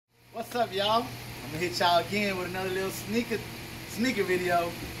What's up, y'all? I'm gonna hit y'all again with another little sneaker video.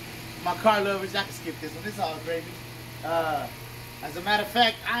 My car lovers, y'all can skip this one. It's all gravy. As a matter of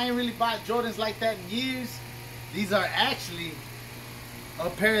fact, I ain't really bought Jordans like that in years. These are actually a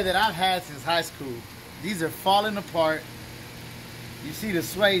pair that I've had since high school. These are falling apart. You see the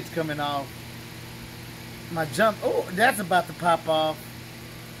suede's coming off. My jump, oh, that's about to pop off.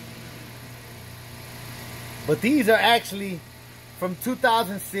 But these are actually from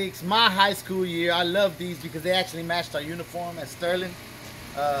 2006, my high school year. I love these because they actually matched our uniform at Sterling,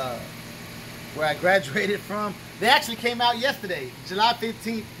 where I graduated from. They actually came out yesterday, July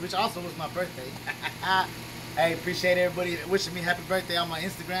 15th, which also was my birthday. Hey, appreciate everybody wishing me happy birthday on my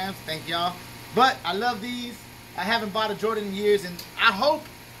Instagrams. Thank y'all. But I love these. I haven't bought a Jordan in years, and I hope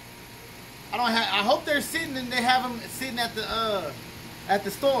they're sitting and they have them sitting at the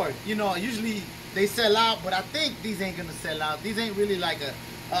store. You know, usually they sell out, but I think these ain't gonna sell out. These ain't really like a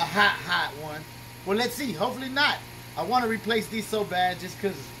hot one. Well, let's see. Hopefully not. I want to replace these so bad just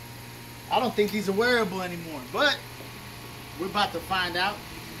because I don't think these are wearable anymore. But we're about to find out.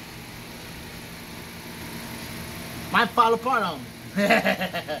 Might fall apart on me.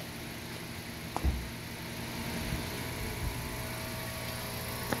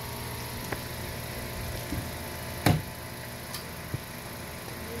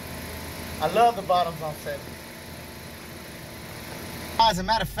 I love the bottoms on set. As a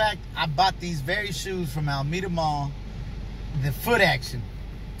matter of fact, I bought these very shoes from Alameda Mall, the Foot Action,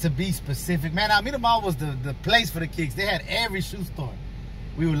 to be specific. Man, Alameda Mall was the place for the kicks. They had every shoe store.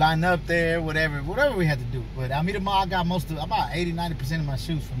 We would line up there, whatever we had to do. But Alameda Mall, I got about 80–90% of my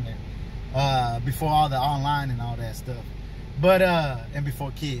shoes from there. Before all the online and all that stuff. But, and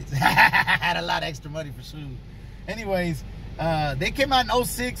before kids. I had a lot of extra money for shoes. Anyways, they came out in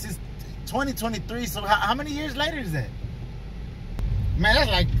 06. It's 2023, so how many years later is that? Man, that's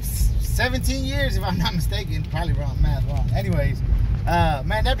like 17 years if I'm not mistaken. Probably math wrong. Anyways,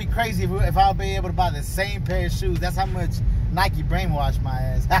 man, that'd be crazy if I'll be able to buy the same pair of shoes. That's how much Nike brainwashed my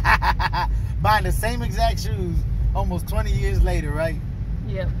ass. Buying the same exact shoes almost 20 years later, right?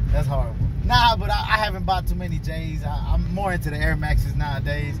 Yep. That's horrible. Nah, but I haven't bought too many J's. I'm more into the Air Maxes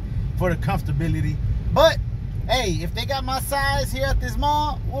nowadays for the comfortability. But hey, if they got my size here at this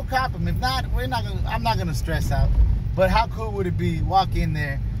mall, we'll cop them. If not, I'm not gonna stress out. But how cool would it be walk in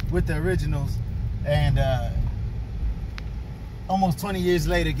there with the originals and almost 20 years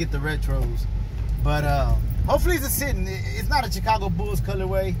later get the retros? But hopefully it's sitting. It's not a Chicago Bulls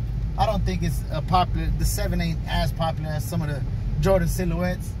colorway. I don't think it's a popular. The 7 ain't as popular as some of the Jordan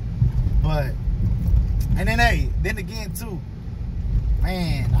silhouettes. But and then hey, then again too.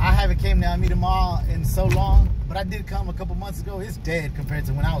 Man, I haven't came to Alameda Mall in so long, but I did come a couple months ago. It's dead compared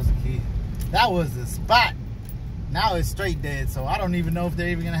to when I was a kid. That was the spot. Now it's straight dead, so I don't even know if they're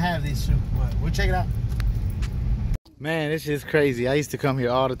even gonna have this shoe, but we'll check it out. Man, this shit's crazy. I used to come here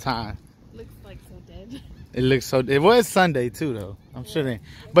all the time. Looks like so dead. It looks so. It was Sunday too, though. I'm sure they.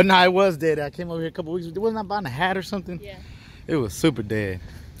 But no, it was dead. I came over here a couple weeks. Wasn't I buying a hat or something? Yeah. It was super dead.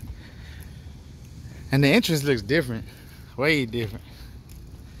 And the entrance looks different, way different.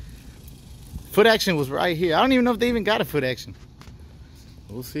 Foot Action was right here. I don't even know if they even got a Foot Action.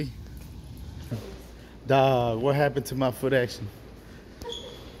 We'll see. Dog, what happened to my Foot Action?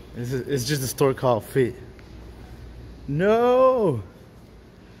 It's just a store called Fit. No!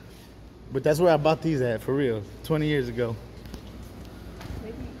 But that's where I bought these at, for real. 20 years ago.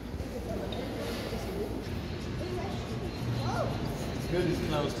 It's good it's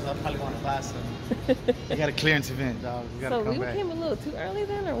closed because I probably want to buy some. They got a clearance event, dog. We gotta come back. So we came a little too early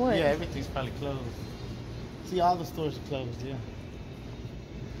then, or what? Yeah, everything's probably closed. See, all the stores are closed, yeah.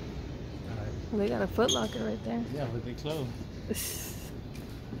 They got a Foot Locker right there. Yeah, but they closed.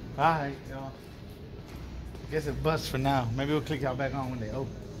 Alright, y'all. Guess it busts for now. Maybe we'll click y'all back on when they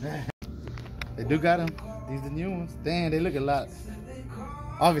open. They do got them. These are the new ones. Damn, they look a lot.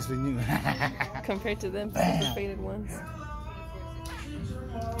 Obviously new. Compared to them super faded ones.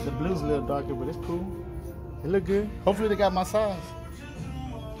 The blue's a little darker, but it's cool. They look good. Hopefully they got my size.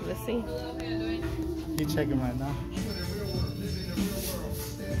 Let's see. He checking right now.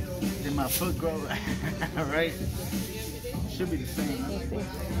 Did my foot grow right? Should be the same.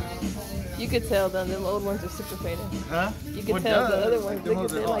 Huh? You could tell though, them old ones are super faded. Huh? You could tell the other ones,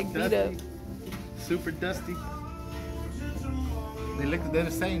 they're like beat up. Super dusty. They're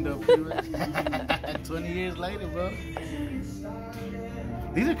the same though, pretty much. 20 years later, bro.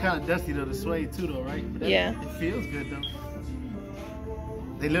 These are kind of dusty though, the suede too though, right? But yeah. It feels good though.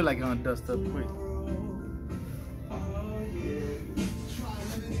 They look like they're gonna dust up quick.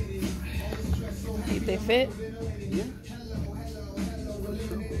 They fit? Yeah.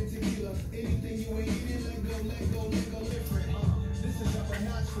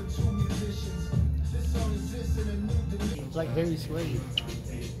 like hairy suede.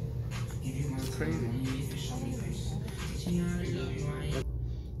 It's crazy.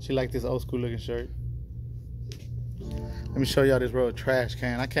 She like this old school looking shirt. Let me show y'all this row of trash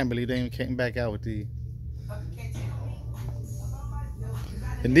can. I can't believe they even came back out with these.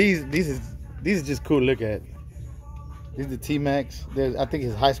 And these is just cool to look at. These are the T-Max. I think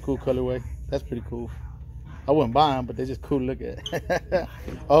it's high school colorway. That's pretty cool. I wouldn't buy them, but they're just cool to look at.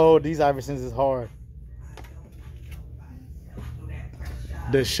 Oh, these Iversons is hard.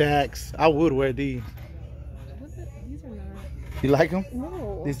 The Shacks. I would wear these. These are not. You like them?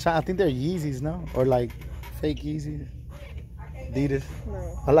 No. I think they're Yeezys, no? Or like fake Yeezys. Adidas.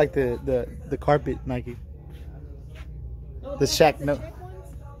 No. I like the carpet Nike. Oh, The Shack, the no. check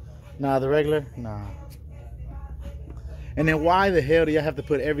ones? Nah, the regular? Nah. And then why the hell do y'all have to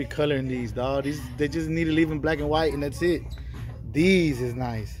put every color in these, dog? They just need to leave them black and white and that's it. These is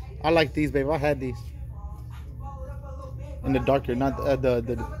nice. I like these, babe. I had these. In the darker, not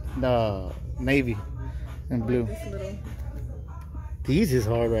the navy and blue. This little. These is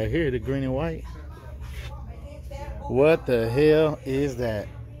hard right here, the green and white. What the hell is that?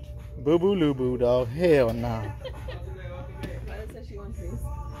 Boo boo loo boo, dog. Hell nah. Violet said she wants these.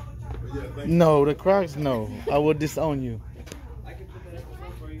 No, the Crocs, no. I will disown you.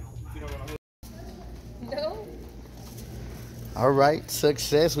 No. All right,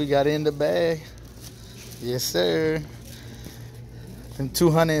 success. We got in the bag. Yes, sir. And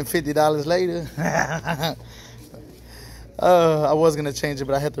 $250 later. I was gonna change it,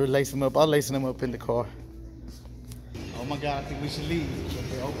 but I had to lace them up. I was lacing them up in the car. Oh my God, I think we should leave.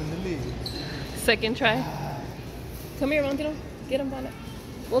 They open the lid. Second try. Come here, Montino. Get him, Violet.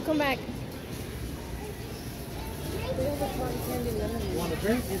 We'll come back. You want a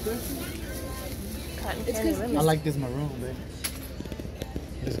drink? You thirsty? Cotton candy lemon. I like this maroon, babe.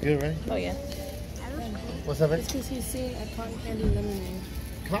 It's good, right? Oh yeah. What's up, babe? It's because he's seeing a cotton candy lemonade.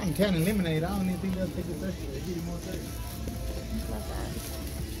 Cotton candy lemonade. I don't even think that'll take you thirsty. They give you more thirst. Not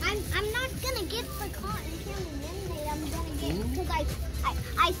bad. I'm not gonna get the cotton candy lemonade. I'm gonna get because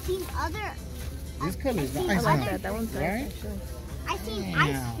I seen other. This color is I nice, I like huh? that. That one's nice, Right? actually. I seen Damn.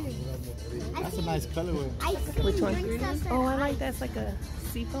 ice cream. That's a nice colorway. Ice cream. Which one? drinks that said Oh, I ice. like that's like a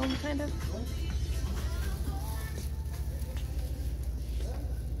seafoam kind of.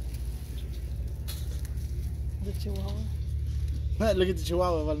 The Chihuahua. Look at the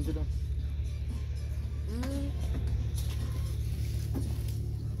Chihuahua, Valentino.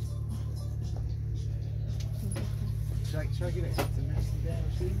 Should I get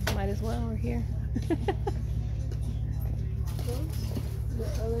it? Might as well. We're here.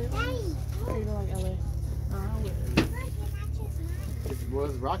 Daddy, Or you don't like LA? It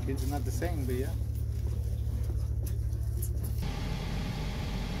was Rockets, not the same, but yeah.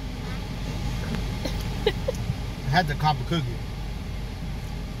 I had the copper cookie.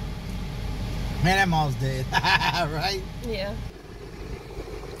 Man, that mall's dead. Right? Yeah.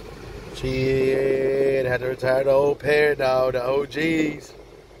 Shit, had to retire the old pair, dog, the OGs.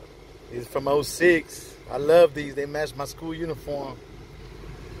 These from 06. I love these. They match my school uniform.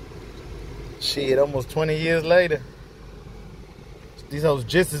 Shit, almost 20 years later. These hoes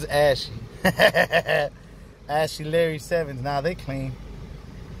just as ashy. Ashy Larry 7s. Nah, they clean.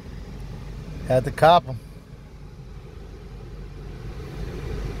 Had to cop them.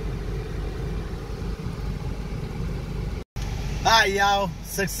 Alright, y'all.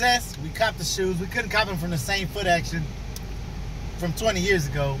 Success. We copped the shoes. We couldn't cop them from the same foot action from 20 years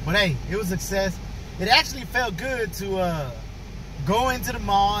ago. But hey, it was a success. It actually felt good to go into the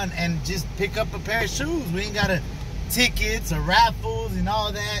mall and just pick up a pair of shoes. We ain't got tickets or raffles and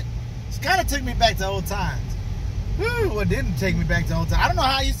all that. It kind of took me back to old times. Whew, well, it didn't take me back to old times. I don't know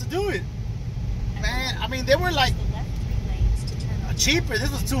how I used to do it. Man, I mean, they were like cheaper. This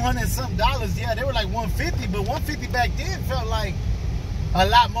was $200 and something. Yeah, they were like $150, but $150 back then felt like a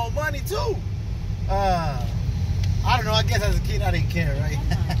lot more money too. I don't know. I guess as a kid, I didn't care, right?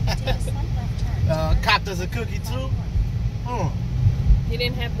 Copped us a cookie too. You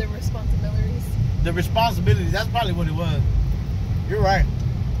didn't have the responsibilities. The responsibility. That's probably what it was. You're right.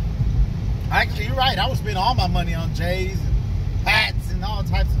 Actually, you're right. I was spending all my money on J's and hats and all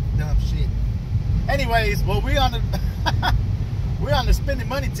types of dumb shit. Anyways, well, we're on the spending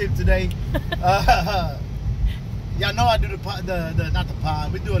money tip today. Y'all know I do not the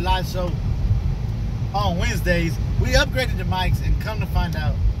pod. We do a live show on Wednesdays. We upgraded the mics, and come to find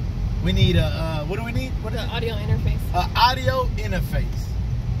out, we need a what do we need? What is The it? audio interface. Audio interface.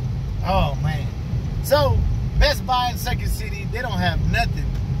 Oh man. So Best Buy in Second City, they don't have nothing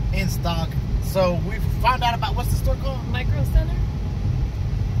in stock. So we found out about, what's the store called? Microcenter.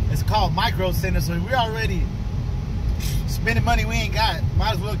 It's called Microcenter. So we already spending money we ain't got.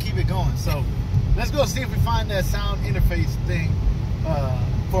 Might as well keep it going. So let's go see if we find that sound interface thing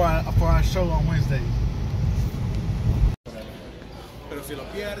for our show on Wednesdays.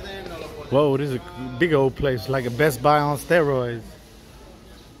 Whoa, this is a big old place, like a Best Buy on steroids.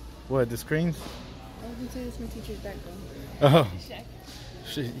 What, the screens? I was gonna say this my teacher's back though. Oh, Shack.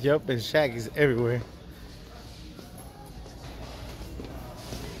 yep, and Shaq is everywhere.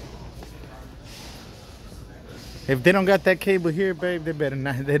 If they don't got that cable here, babe, they better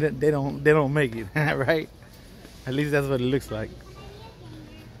not. They don't make it, right? At least that's what it looks like.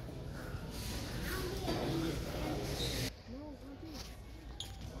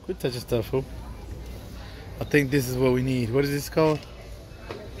 Quit touching stuff, fool. I think this is what we need. What is this called?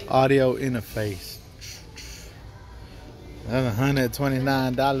 Audio interface. That's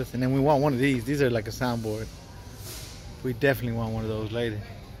 $129, and then we want one of these. These are like a soundboard. We definitely want one of those later.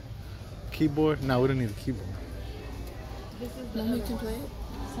 Keyboard? No, we don't need a keyboard. This is the one we can play it.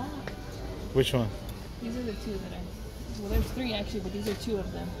 Which one? These are the two that are. Well, there's three actually, but these are two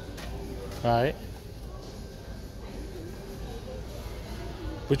of them. All right.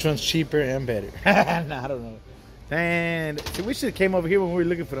 Which one's cheaper and better? Nah, I don't know. And see, we should have came over here when we were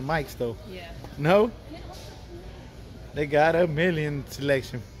looking for the mics, though. Yeah. No? They got a million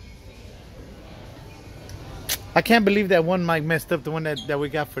selection. I can't believe that one mic messed up. The one that we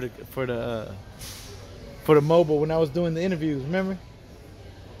got for the mobile when I was doing the interviews. Remember?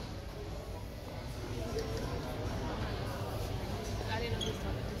 I didn't know this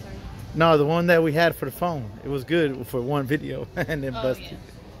topic. I'm sorry. No, the one that we had for the phone. It was good for one video, and then busted. Yeah.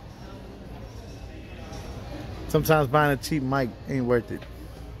 Sometimes buying a cheap mic ain't worth it.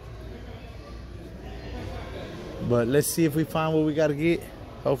 But let's see if we find what we gotta get.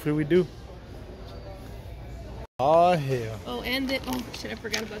 Hopefully we do. Oh hell. Oh, and then shit, I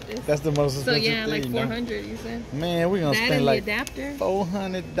forgot about this. That's the most expensive So yeah, thing, like 400. You said. Man, we're gonna That spend and like the adapter.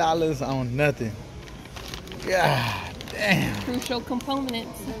 $400 on nothing. God damn. Crucial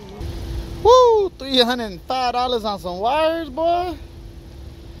components. Woo! $305 on some wires, boy.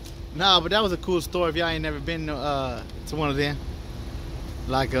 Nah, but that was a cool store. If y'all ain't never been to one of them,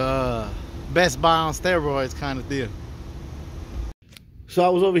 like Best Buy on steroids kind of deal. So I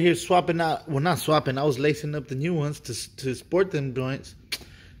was over here swapping out, well, not swapping, I was lacing up the new ones to sport them joints.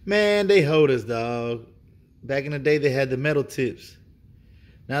 Man, they hold us, dog. Back in the day, they had the metal tips.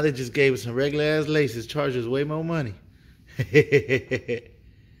 Now they just gave us some regular ass laces, charge us way more money.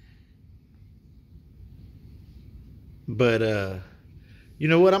 But you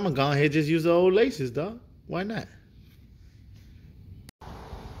know what? I'm gonna go ahead and just use the old laces, dog. Why not?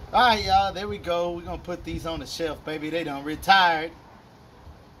 All right, y'all. There we go. We're gonna put these on the shelf, baby. They done retired.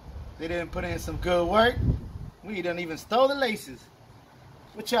 They didn't put in some good work. We done even stole the laces.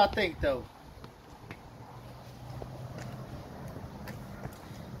 What y'all think, though?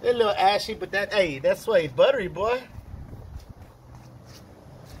 They're a little ashy, but that, hey, that suede buttery, boy.